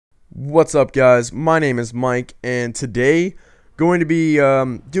What's up, guys? My name is Mike, and today going to be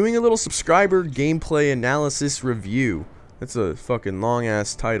doing a little subscriber gameplay analysis review. That's a fucking long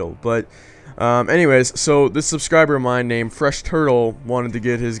ass title, but anyways, so this subscriber of mine named Fresh Turtle wanted to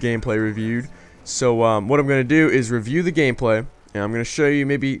get his gameplay reviewed. So what I'm gonna do is review the gameplay, and I'm gonna show you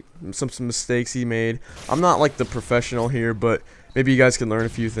maybe some mistakes he made. I'm not like the professional here, but maybe you guys can learn a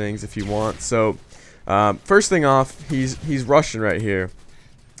few things if you want. So first thing off, he's rushing right here.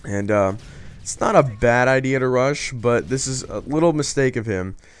 And it's not a bad idea to rush, but this is a little mistake of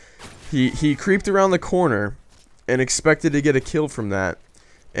him. He creeped around the corner and expected to get a kill from that.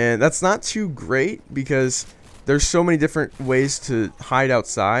 And that's not too great because there's so many different ways to hide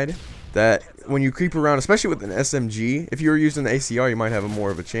outside that when you creep around, especially with an SMG, if you were using the ACR, you might have more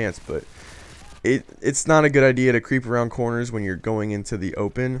of a chance, but it's not a good idea to creep around corners when you're going into the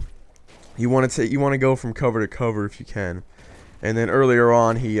open. You want to go from cover to cover if you can. And then earlier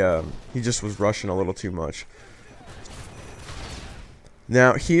on, he just was rushing a little too much.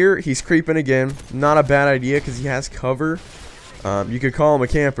 Now here, he's creeping again. Not a bad idea because he has cover. You could call him a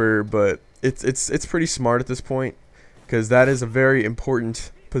camper, but it's pretty smart at this point because that is a very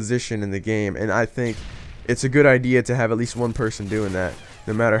important position in the game, and I think it's a good idea to have at least one person doing that,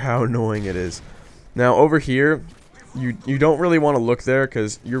 no matter how annoying it is. Now over here, you don't really want to look there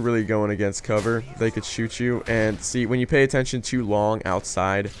because you're really going against cover. They could shoot you, and see, when you pay attention too long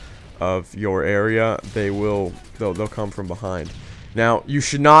outside of your area, they'll come from behind. Now you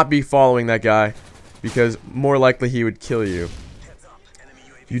should not be following that guy because more likely he would kill you.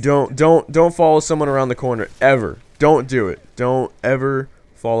 You don't follow someone around the corner ever. Don't do it. Don't ever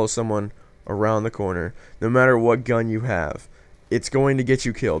follow someone around the corner, no matter what gun you have. It's going to get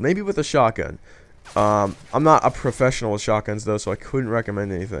you killed. Maybe with a shotgun. I'm not a professional with shotguns though, so I couldn't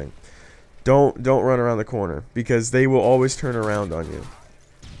recommend anything. Don't run around the corner because they will always turn around on you.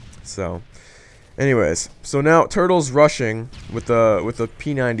 So, anyways, so now Turtle's rushing with the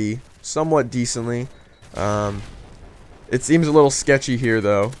P90 somewhat decently. It seems a little sketchy here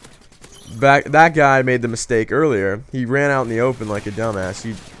though. That guy made the mistake earlier. He ran out in the open like a dumbass.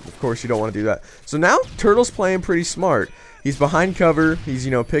 Of course, you don't want to do that. So now Turtle's playing pretty smart. He's behind cover. He's,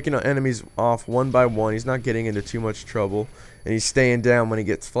 picking enemies off one by one. He's not getting into too much trouble, and he's staying down when he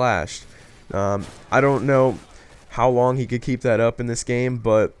gets flashed. I don't know how long he could keep that up in this game,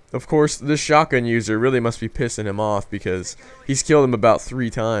 but of course, this shotgun user really must be pissing him off because he's killed him about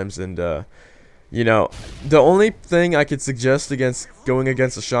 3 times, and the only thing I could suggest against going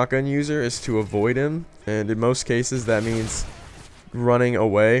against a shotgun user is to avoid him, and in most cases that means running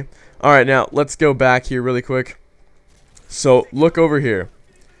away. Alright, now let's go back here really quick. So look over here.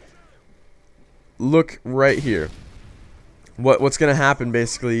 Look right here. What's gonna happen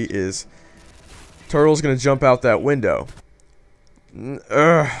basically is Turtle's gonna jump out that window. Look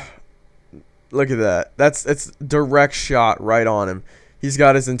at that. It's direct shot right on him. He's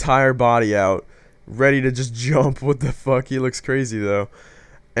got his entire body out, ready to just jump. What the fuck? He looks crazy though.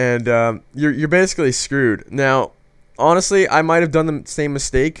 And you're basically screwed. Now, honestly, I might have done the same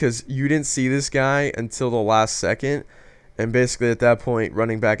mistake because you didn't see this guy until the last second. And basically at that point,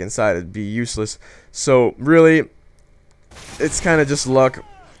 running back inside would be useless. So really, it's kind of just luck.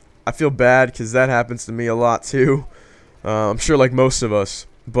 I feel bad because that happens to me a lot too. I'm sure like most of us.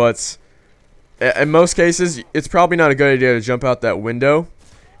 But in most cases, it's probably not a good idea to jump out that window.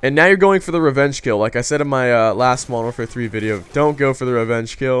 And now you're going for the revenge kill. Like I said in my last Modern Warfare 3 video, don't go for the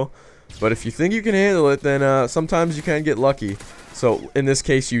revenge kill. But if you think you can handle it, then sometimes you can get lucky. So in this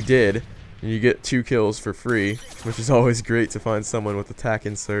case, you did. And you get 2 kills for free, which is always great to find someone with a tac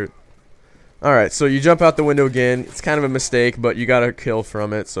insert. Alright, so you jump out the window again. It's kind of a mistake, but you got a kill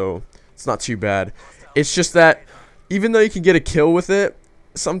from it, so it's not too bad. It's just that, even though you can get a kill with it,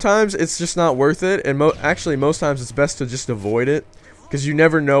 sometimes it's just not worth it. And actually, most times it's best to just avoid it, because you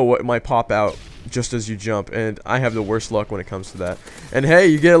never know what might pop out just as you jump. And I have the worst luck when it comes to that. And hey,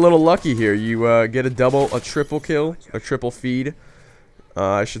 you get a little lucky here. You get a triple kill, a triple feed.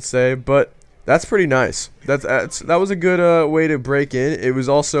 I should say, but that's pretty nice. That was a good way to break in. It was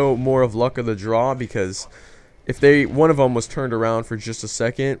also more of luck of the draw because if one of them was turned around for just a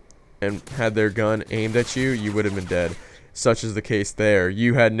second and had their gun aimed at you, you would have been dead. Such is the case there.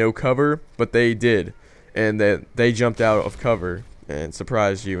 You had no cover, but they did, and they jumped out of cover and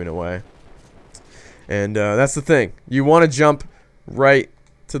surprised you in a way. And that's the thing. You want to jump right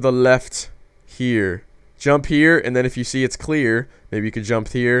to the left here. Jump here, and then if you see it's clear, maybe you could jump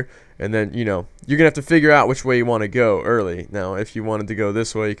here, and then, you're going to have to figure out which way you want to go early. Now, if you wanted to go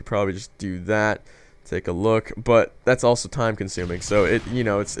this way, you could probably just do that, take a look, but that's also time consuming. So,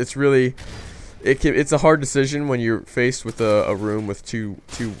 it's really it's a hard decision when you're faced with a room with two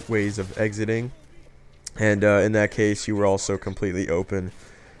ways of exiting, and in that case you were also completely open.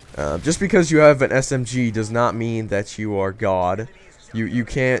 Just because you have an SMG does not mean that you are God. You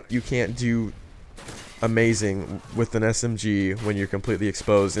can't do amazing with an SMG when you're completely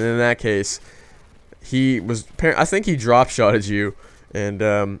exposed. And in that case, I think he drop shotted you, and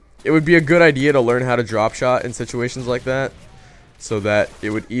it would be a good idea to learn how to drop shot in situations like that, so that it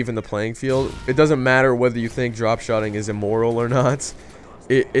would even the playing field. It doesn't matter whether you think drop shotting is immoral or not.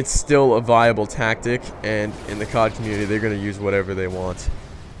 It's still a viable tactic, and in the COD community, they're going to use whatever they want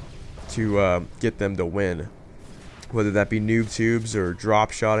to get them to win, whether that be noob tubes or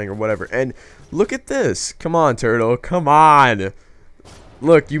drop shotting or whatever. And look at this. Come on, Turtle. Come on.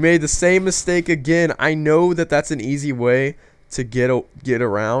 Look, you made the same mistake again. I know that that's an easy way to get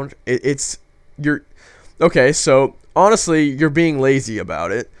around. Okay, so honestly, you're being lazy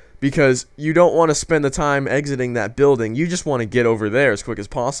about it because you don't want to spend the time exiting that building. You just want to get over there as quick as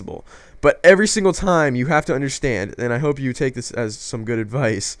possible. But every single time you have to understand, and I hope you take this as some good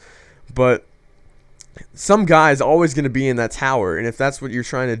advice, but some guy's always going to be in that tower, and if that's what you're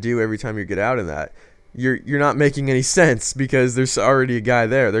trying to do every time you get out of that, you're not making any sense, because there's already a guy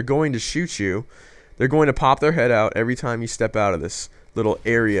there. They're going to shoot you. They're going to pop their head out every time you step out of this little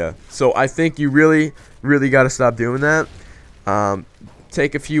area. So I think you really got to stop doing that.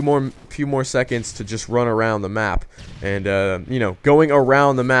 Take a few more seconds to just run around the map, and you know, going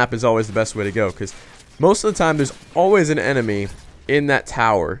around the map is always the best way to go, because most of the time there's always an enemy in that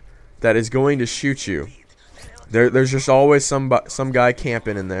tower that is going to shoot you. There's just always some guy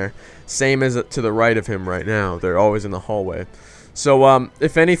camping in there. Same as to the right of him right now. They're always in the hallway. So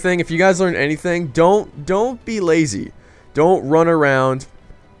if anything, if you guys learn anything, don't be lazy. Don't run around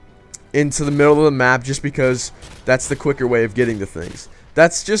into the middle of the map just because that's the quicker way of getting to things.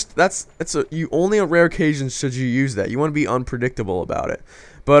 You only on rare occasions should you use that. You want to be unpredictable about it.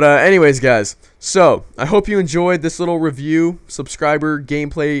 But anyways, guys, so I hope you enjoyed this little review, subscriber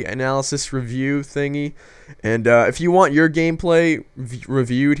gameplay analysis review thingy. And if you want your gameplay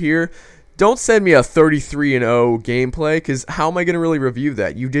reviewed here, don't send me a 33-0 gameplay, because how am I going to really review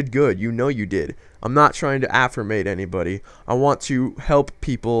that? You did good. You know you did. I'm not trying to affirmate anybody. I want to help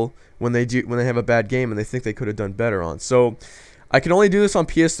people when they have a bad game and they think they could have done better on. So I can only do this on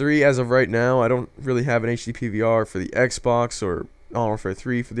PS3 as of right now. I don't really have an HD PVR for the Xbox or Modern Warfare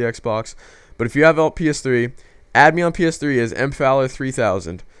 3 for the Xbox. But if you have PS3, add me on PS3 as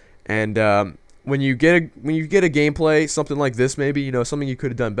mfowler3000, and when you get a gameplay, something like this, maybe, you know, something you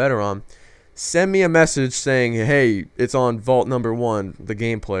could have done better on, send me a message saying, hey, it's on vault number 1, the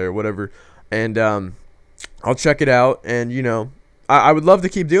gameplay or whatever, and I'll check it out. And you know, I would love to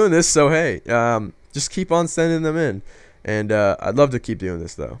keep doing this, so hey, just keep on sending them in, and I'd love to keep doing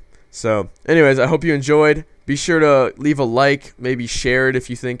this though. So anyways, I hope you enjoyed. Be sure to leave a like, maybe share it if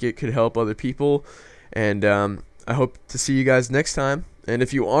you think it could help other people, and I hope to see you guys next time. And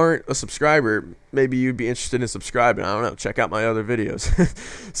if you aren't a subscriber, maybe you'd be interested in subscribing. I don't know, check out my other videos.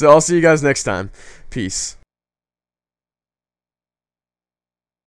 So I'll see you guys next time. Peace.